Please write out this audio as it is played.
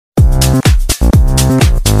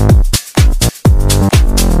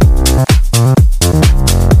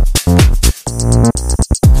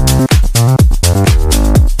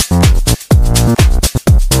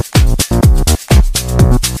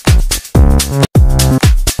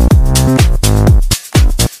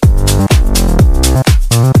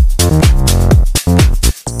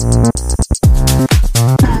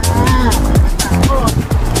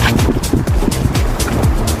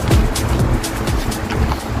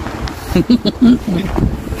This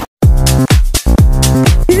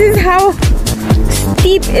is how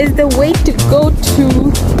steep is the way to go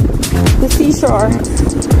to the seashore.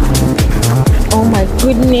 Oh my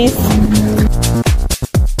goodness.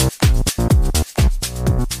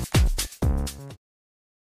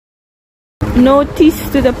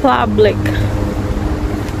 Notice to the public.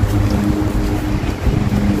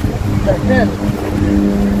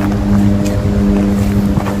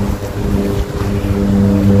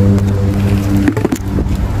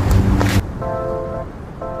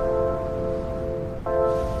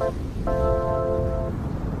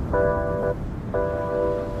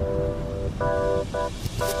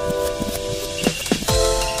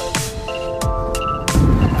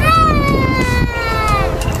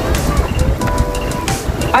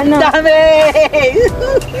 Ano? Dami!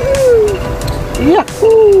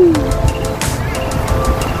 Yahoo!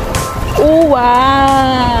 Oh,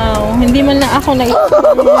 wow! Hindi man lang ako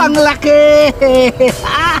Oh, ang laki!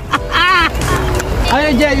 Ano,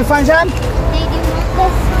 Jay? You find some?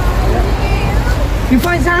 You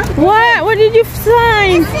find some? What? What did you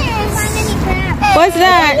find? What's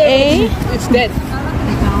that? Eh? It's dead.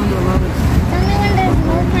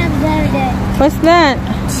 What's that?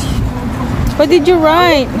 What did you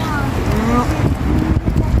write?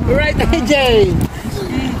 Right, AJ.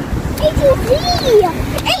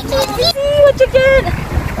 What you get?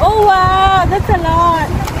 Oh wow, that's a lot.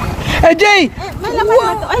 AJ!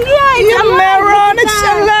 Wow. Oh, yeah, it's Yung meron! It's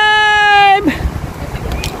alive!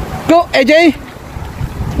 Go, AJ!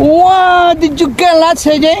 Wow! Did you get lots,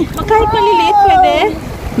 AJ? Kahit maliliit pwede.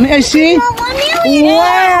 May I see?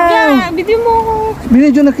 Wow! Video mo ako.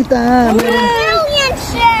 Binidyo na kita.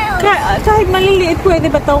 Kahit maliliit pwede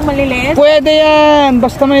ba itong maliliit? Pwede yan!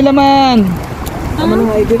 Basta may laman.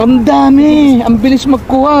 Ang dami! Ang bilis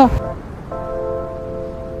magkuha.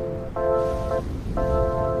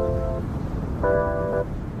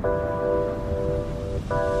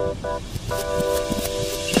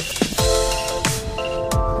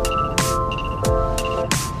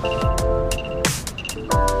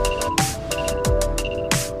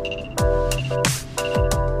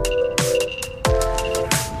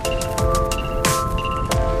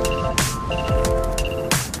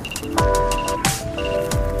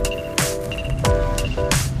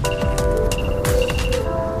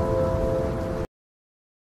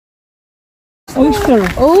 Oyster.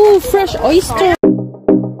 Oh, fresh oyster.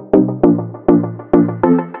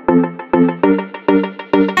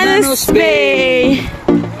 Bay.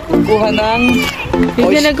 Kuha ng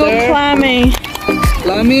You're gonna go clamming.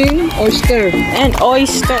 Clamming, oyster. And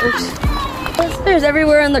oysters. There's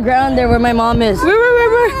everywhere on the ground there where my mom is.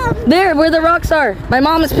 Where? There, where the rocks are. My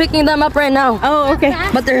mom is picking them up right now. Oh, okay.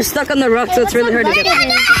 But they're stuck on the rocks, so it's really hard to get them.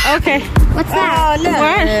 Okay. What's that? Oh, no.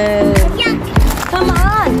 What? Come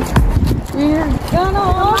on.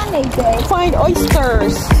 Find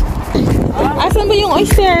oysters. Asan ba yung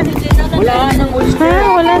oyster? Wala nang oyster.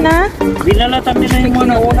 Ha? Wala na? Binalatan nila yung mga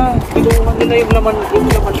nauna. Kinuha nila yung laman.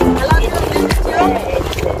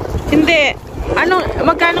 Hindi. Anong,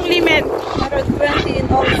 magkanong limit? 120 in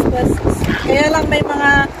all species. Kaya lang may mga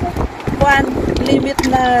limit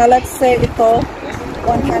na, let's say ito,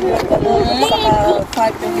 100 saka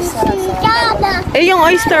 5 yung isa. Eh, yung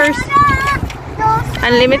oysters.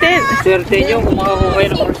 Unlimited. Swerte nyo kung makakuha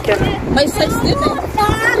ng oyster. May size din eh.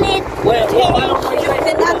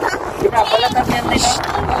 Pinapalatan yan nila.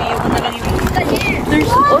 Iiwan na lang yung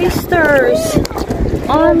There's oysters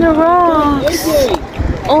on the rocks.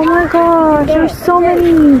 Oh my gosh, there's so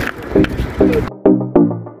many.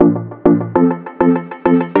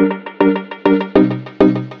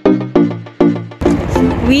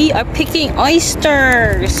 We are picking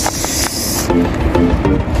oysters.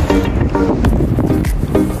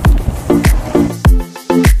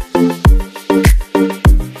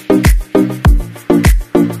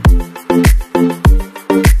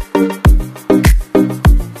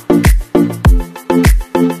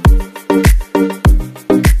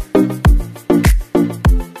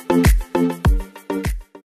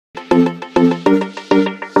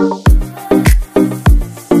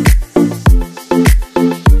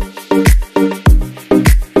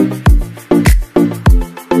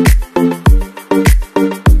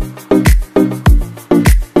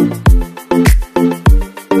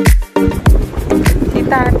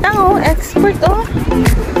 Expert, oh.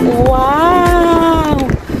 Wow!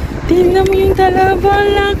 Tingnan mo yung talaba,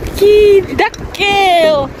 laki!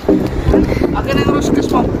 Dakil! akin na yung roskas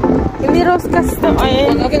mo. Hindi roskas to,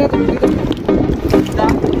 ay. Akin na ito.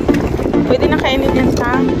 Pwede na kainin yan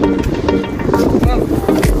sa.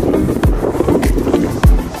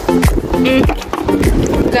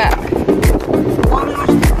 Ga.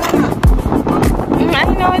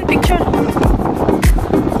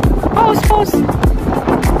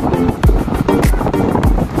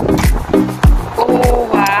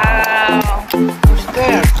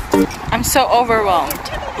 so overwhelmed.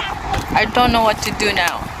 I don't know what to do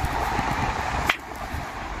now.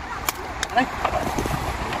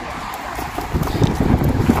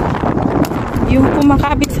 Yung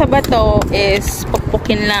kumakabit sa bato is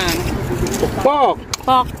pokpokin lang. Pok!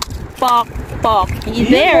 Pok, pok, pok.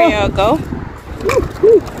 There you go.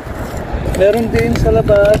 Meron din sa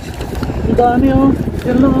labas. Ang dami oh.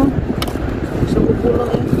 Yan lang oh. Isang buko lang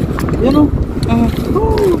eh. Yan oh.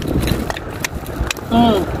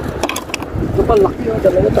 Ito pa laki oh. 2,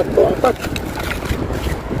 3, 4.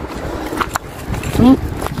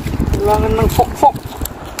 Kailangan ng fok-fok.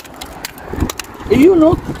 Ayun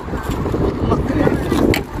oh.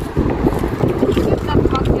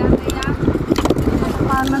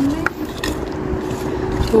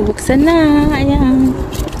 Bubuksan na. Ayan.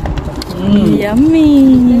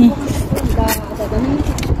 Yummy.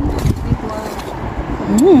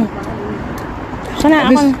 Sana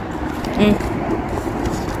ako.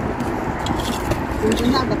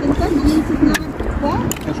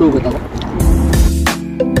 Nasugat ako.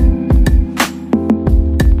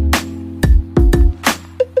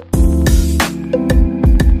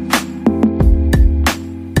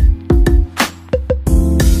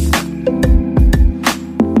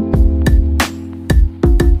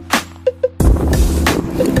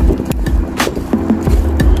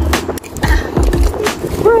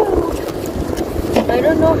 I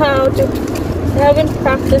don't know how to. I haven't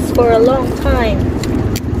practiced for a long time.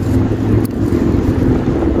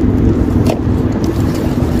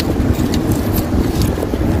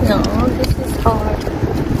 No, this is hard.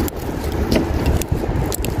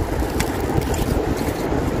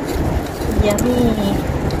 Yummy.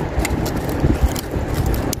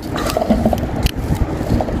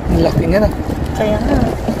 Ang laki nga na. Kaya nga,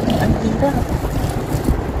 ang hirap.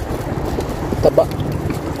 Taba.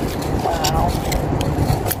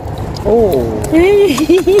 Oh.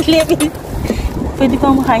 Pwede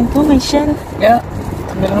pang makain to, may shell. Yeah.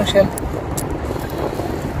 Meron ng shell.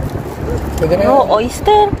 Pwede na No,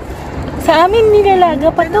 oyster. Sa amin nilalaga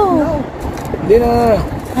pa to. Hindi na.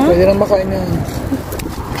 Pwede na makain yan.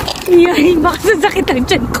 Iyahin, baka sasakit ang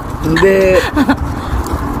tiyan ko. Hindi.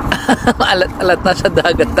 Alat na sa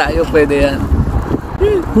dagat tayo. Pwede yan.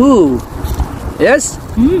 Woo. Yes?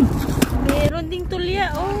 Meron ding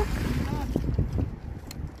tulya, oh.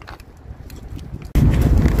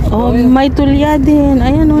 Oh, may tulya din.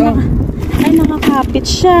 Ayan, oh. Ay, nakakapit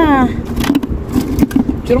siya.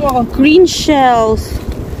 Sure mo ako. Green shells.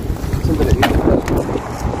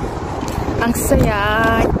 Ang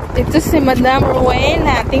saya. Ito si Madam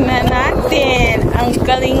Rowena. Tingnan natin. Ang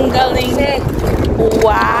galing-galing.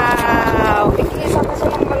 Wow.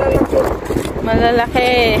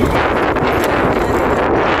 Malalaki.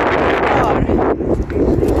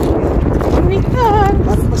 Oh my God.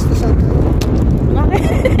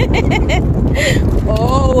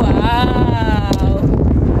 Oh, wow.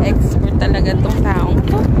 Expert talaga tong taong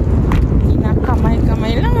to.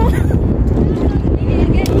 Kinakamay-kamay lang.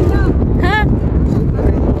 Ha?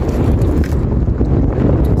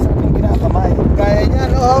 Kaya niya,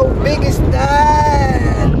 how big is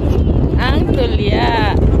that? Ang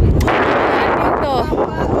tulya. Ito.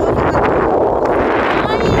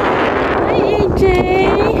 Hi, AJ.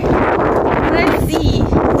 Let's see.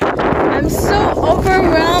 I'm so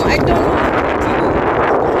overwhelmed. I don't know what to do.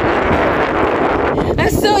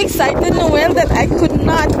 I'm so excited, Noel, that I could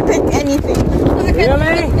not pick anything.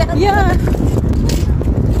 Really? Yeah.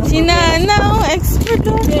 Si Nana, oh, expert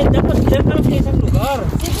oh. Dapat dyan ka lang sa isang lugar.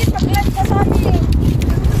 Sige, pag-light ka sa amin.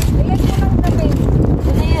 I-light mo lang kami.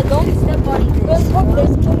 Don't step on this. Don't step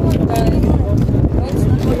this. Don't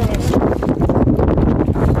step on this.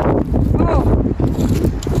 Oh.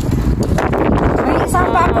 May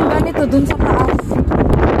isang pa akong ganito dun sa taas.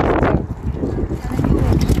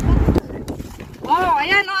 Oh,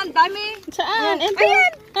 ayan oh, ang dami. Saan? Ito.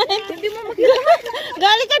 Ayan. Hindi mo makita.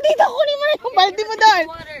 Galing ka dito. Kunin mo yung balde mo doon.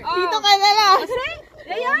 Dito ka na lang.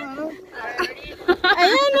 Ayan.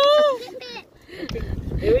 Ayan oh.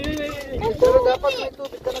 Pero dapat may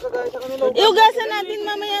tubig ka nakagaya sa kanila. Iugasan natin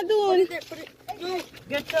mamaya doon.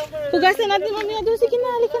 Hugasan natin mamaya doon. Sige na,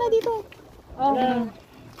 halika na dito.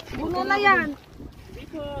 Buno na yan.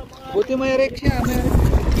 Buti may rek siya.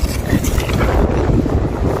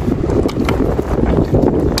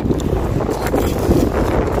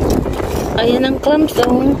 Ayan ang clams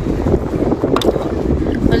oh.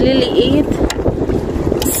 Maliliit.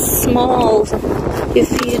 Small. If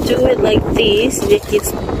you do it like this, it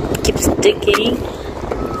keeps sticking.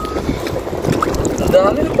 Ang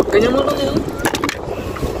dami. Pag ganyan mo lang yun.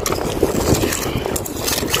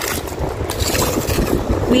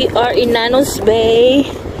 We are in Nanos Bay.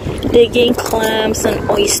 digging clams and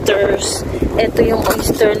oysters. Ito yung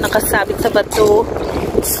oyster nakasabit sa bato.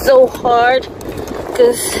 It's so hard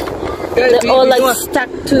because they're all like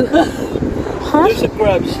stuck to... Huh? There's a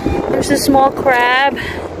crabs. There's a small crab.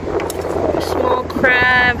 Small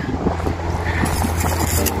crab.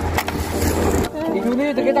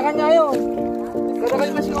 Inuli, kita ka niya yun. Kada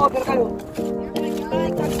kayo mas order kayo.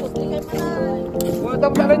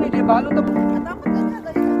 Tapos sa kanyo, di ba? Ano tapos?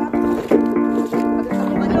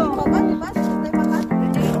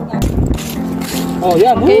 Oh,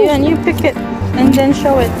 yeah. Okay, and you pick it and then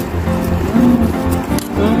show it.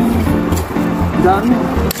 Dami.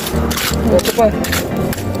 Ito pa.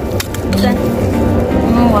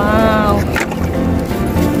 Oh, wow.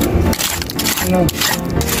 Ano?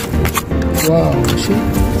 Wow, see?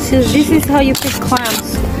 So this is how you pick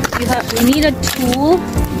clams. You need a tool,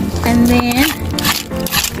 and then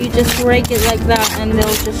you just rake it like that, and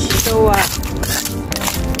they'll just show up.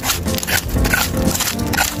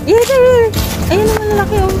 Yeah, there. Ayun naman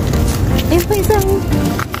lalaki oh. Ayun pa isa oh.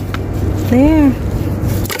 There.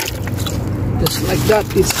 Just like that,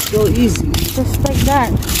 it's so easy. Just like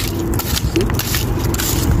that.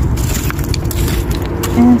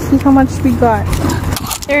 And see how much we got.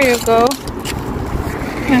 There you go.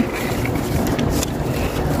 Here.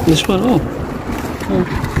 This one, oh.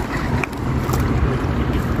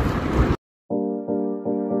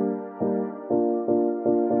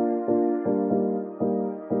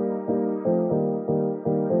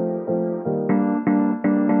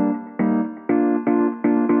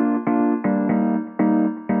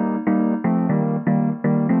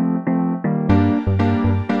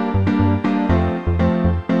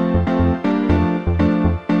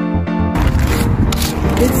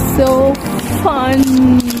 It's so fun.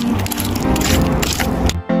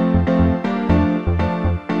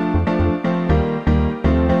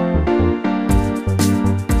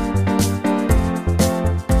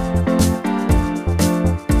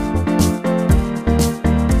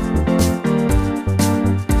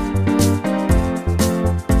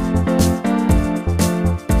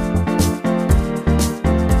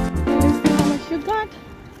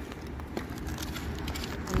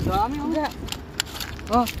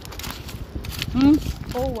 Oh.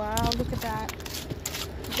 Oh wow, look at that.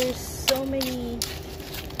 There's so many.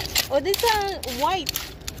 Oh, this is white.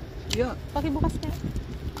 Yeah. Pakibukas ka.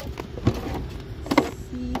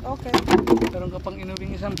 See, okay. Meron ka pang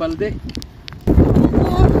inubing isang balde.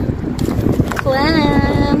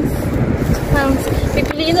 Clams. Clams.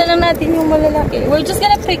 Pipiliin na lang natin yung malalaki. We're just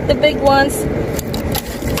gonna pick the big ones.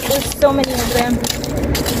 There's so many of them.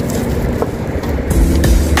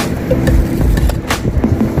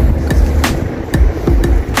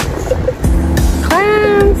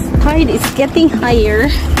 Tide is getting higher.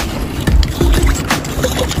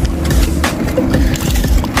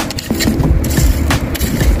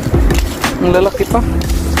 Ang lalaki pa.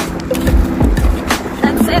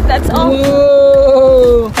 That's it, that's all.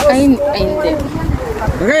 Whoa! Ay, hindi.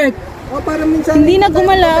 Okay. Oh, para minsan Hindi na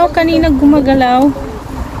gumalaw, kanina gumagalaw.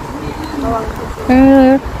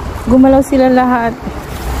 Gumalaw sila lahat.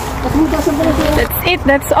 That's it,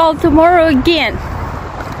 that's all. Tomorrow again.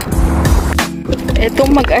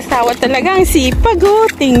 Itong mag-asawa talagang sipag oh.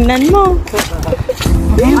 Tingnan mo.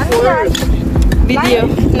 Video.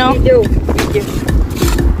 No? Video.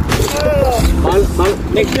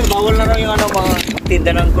 Next year, bawal na rin yung mga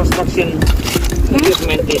tinda ng construction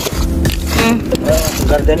equipment eh.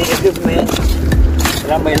 Gardening equipment.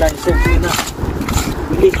 Wala may license na.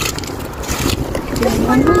 Bili.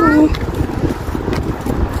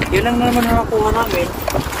 Yun lang naman nakakuha namin.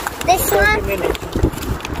 This one?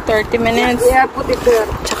 30 minutes.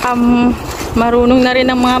 Tsaka marunong na rin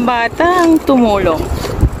ang mga bata ang tumulong.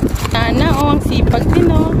 Sana ang sipag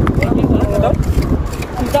din oh.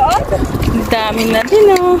 Ang dami na din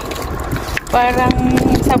oh. Parang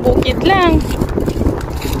sa bukid lang.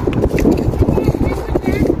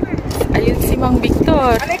 Ayun si Mang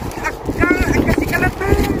Victor.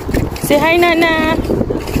 Say hi Nana.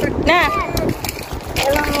 Na.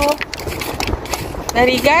 Hello.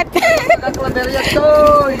 Narigat? Naglaberya to.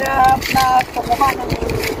 Hirap na kumuha ng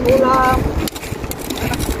ulam.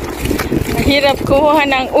 Mahirap kumuha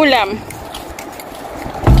ng ulam.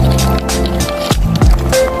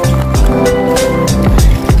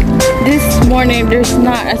 This morning, there's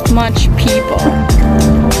not as much people.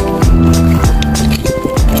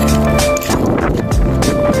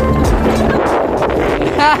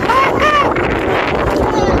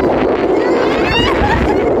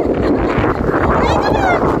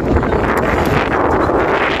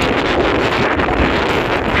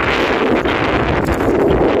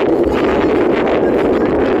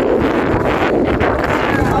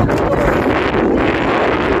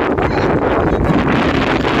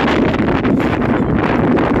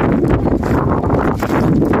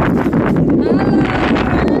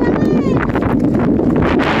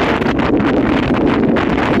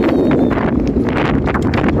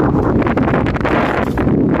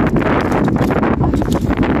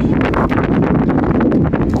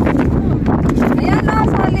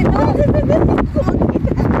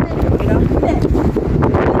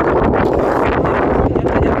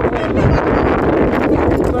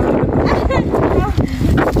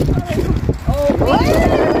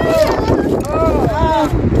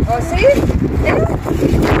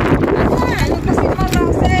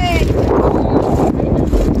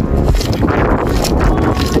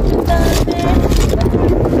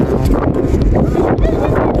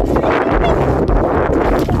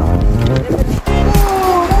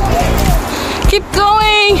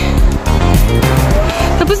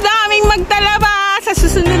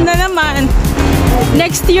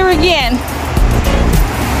 year again.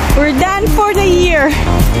 We're done for the year.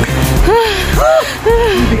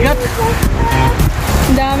 Bigat.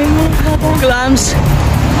 Dami mo. Clams.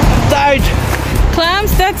 Tired.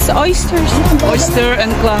 Clams, that's oysters. Oyster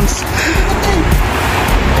and clams.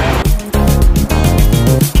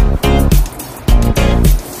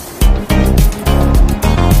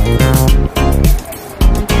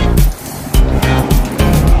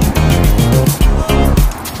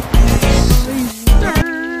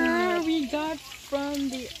 We got from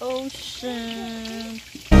the ocean.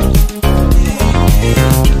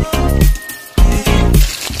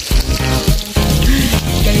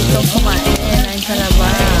 Ganitong kumain ay sarap.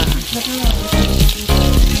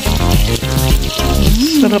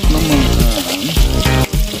 Sarap naman.